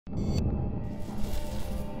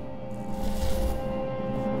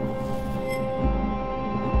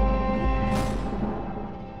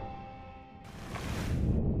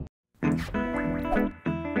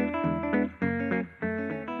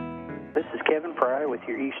Kevin Fry with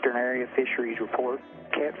your Eastern Area Fisheries Report.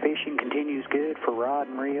 Catfishing continues good for rod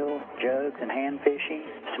and reel, jugs, and hand fishing.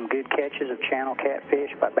 Some good catches of channel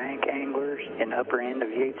catfish by bank anglers in the upper end of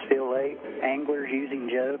Yatesville Lake. Anglers using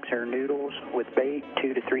jugs or noodles with bait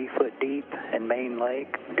 2 to 3 foot deep in Main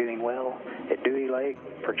Lake doing well at Dewey Lake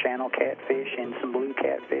for channel catfish and some blue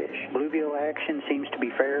catfish. Bluegill action seems to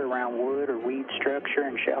be fair around wood or weed structure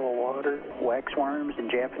in shallow water. Waxworms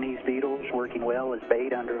and Japanese beetles working well as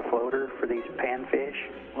bait under a floater for these panfish.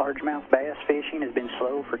 Largemouth bass fishing has been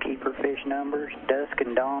slow for keeper fish numbers. Dusk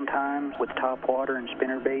and dawn times with topwater and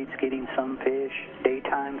spinner baits getting some fish.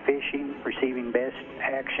 Daytime fishing receiving best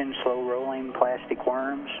action, slow rolling plastic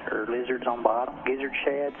worms or lizards on bottom. Gizzard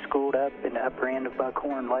shad schooled up in the upper end of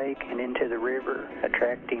Buckhorn Lake and into the river,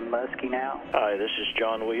 attracting muskie now. Hi, this is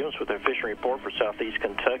John Williams with our fishing report for southeast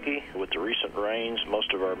Kentucky. With the recent rains,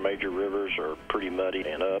 most of our major rivers are pretty muddy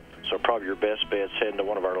and up, so probably your best bet's heading to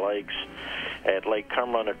one of our lakes. At Lake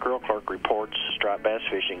Cumberland, a Krill Clark reports striped bass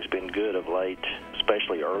fishing's been good of late,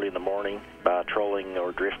 especially early in the morning by trolling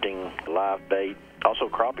or drifting live bait. Also,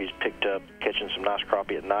 crappies picked up, catching some nice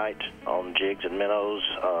crappie at night on jigs and minnows,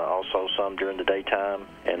 also some during the daytime.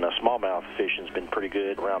 And smallmouth fishing's been pretty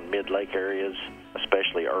good around mid-lake areas,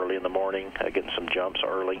 especially early in the morning, getting some jumps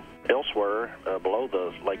early. Elsewhere, below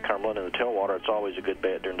the Lake Cumberland and the tailwater, it's always a good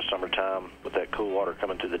bet during the summertime with that cool water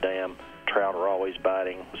coming through the dam. Trout are always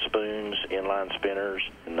biting. Spoons, inline spinners,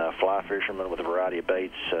 and fly fishermen with a variety of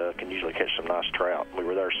baits can usually catch some nice trout. We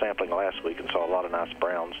were there sampling last week and saw a lot of nice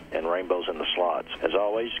browns and rainbows in the slots. As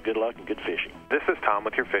always, good luck and good fishing. This is Tom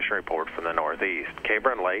with your fishing report from the Northeast.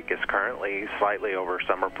 Cabron Lake is currently slightly over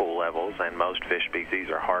summer pool levels, and most fish species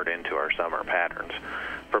are hard into our summer patterns.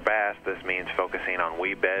 For bass, this means focusing on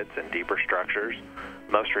weed beds and deeper structures.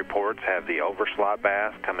 Most reports have the overslot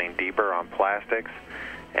bass coming deeper on plastics,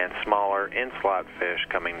 and smaller in-slot fish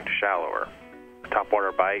coming shallower.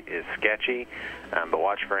 Topwater bite is sketchy, but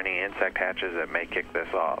watch for any insect hatches that may kick this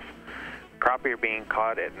off. Crappie are being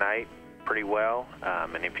caught at night pretty well,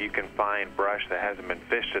 and if you can find brush that hasn't been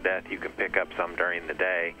fished to death, you can pick up some during the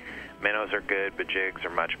day. Minnows are good, but jigs are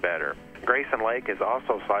much better. Grayson Lake is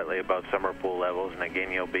also slightly above summer pool levels, and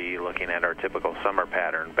again, you'll be looking at our typical summer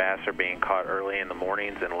pattern. Bass are being caught early in the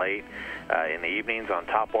mornings and late in the evenings on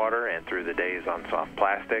topwater and through the days on soft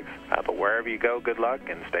plastics. But wherever you go, good luck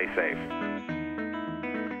and stay safe.